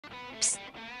Psst.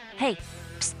 Hey,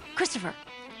 psst, Christopher.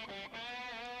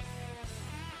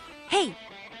 Hey,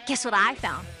 guess what I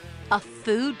found? A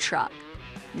food truck.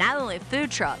 Not only a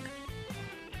food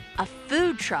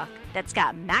truck that's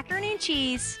got macaroni and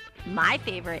cheese, my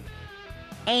favorite,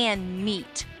 and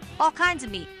meat. All kinds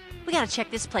of meat. We gotta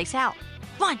check this place out.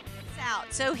 Come on.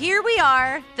 So here we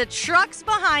are, the truck's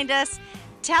behind us.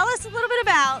 Tell us a little bit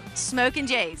about Smokin'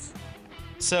 Jay's.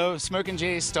 So Smokin'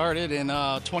 Jay's started in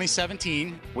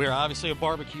 2017. We're obviously a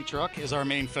barbecue truck is our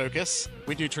main focus.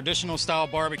 We do traditional style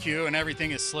barbecue and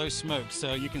everything is slow smoked.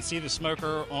 So you can see the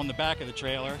smoker on the back of the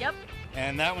trailer. Yep.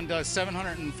 And that one does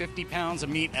 750 pounds of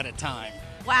meat at a time.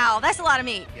 Wow, that's a lot of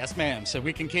meat. Yes, ma'am. So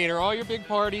we can cater all your big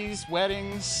parties,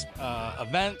 weddings,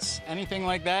 events, anything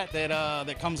like that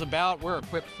that comes about. We're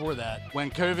equipped for that. When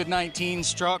COVID-19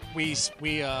 struck, we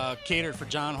catered for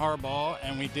John Harbaugh,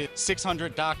 and we did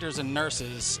 600 doctors and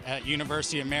nurses at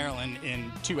University of Maryland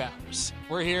in 2 hours.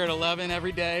 We're here at 11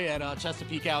 every day at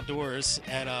Chesapeake Outdoors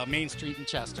at Main Street in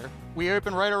Chester. We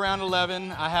open right around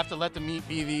 11. I have to let the meat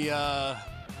be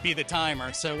the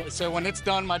timer. So when it's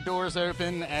done, my doors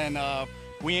open, and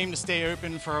we aim to stay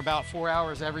open for about 4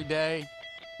 hours every day.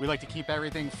 We like to keep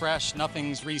everything fresh.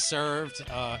 Nothing's reserved.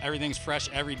 Everything's fresh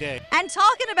every day. And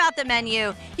talking about the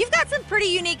menu, you've got some pretty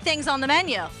unique things on the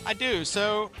menu. I do.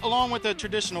 So along with the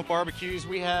traditional barbecues,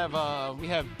 we have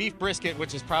beef brisket,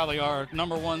 which is probably our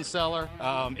 #1 seller.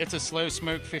 It's a slow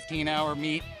smoked 15-hour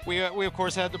meat. We of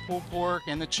course have the pulled pork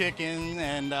and the chicken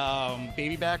and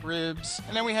baby back ribs.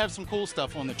 And then we have some cool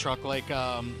stuff on the truck like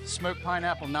smoked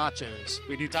pineapple nachos.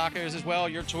 We do tacos as well,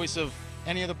 your choice of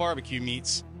any of the barbecue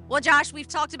meats. Well, Josh, we've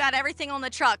talked about everything on the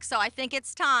truck, so I think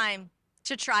it's time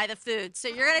to try the food. So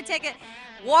you're going to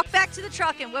walk back to the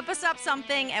truck and whip us up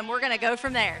something, and we're going to go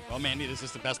from there. Well, Mandy, this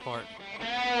is the best part.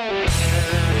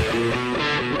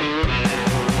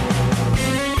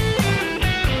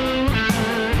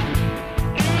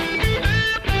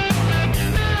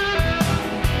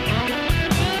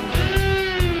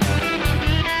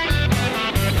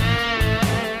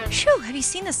 Phew, have you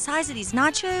seen the size of these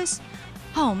nachos?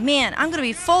 Oh man, I'm gonna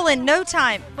be full in no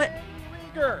time. What?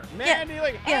 Mandy,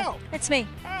 Yeah, it's me.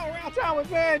 Oh, we're outside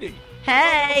with Mandy.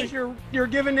 Hey. Your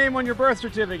given name on your birth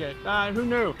certificate. Who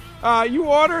knew? You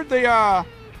ordered the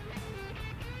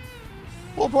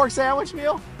pulled pork sandwich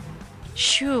meal?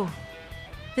 Shoo.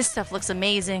 This stuff looks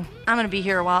amazing. I'm gonna be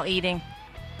here while eating.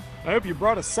 I hope you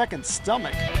brought a second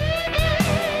stomach.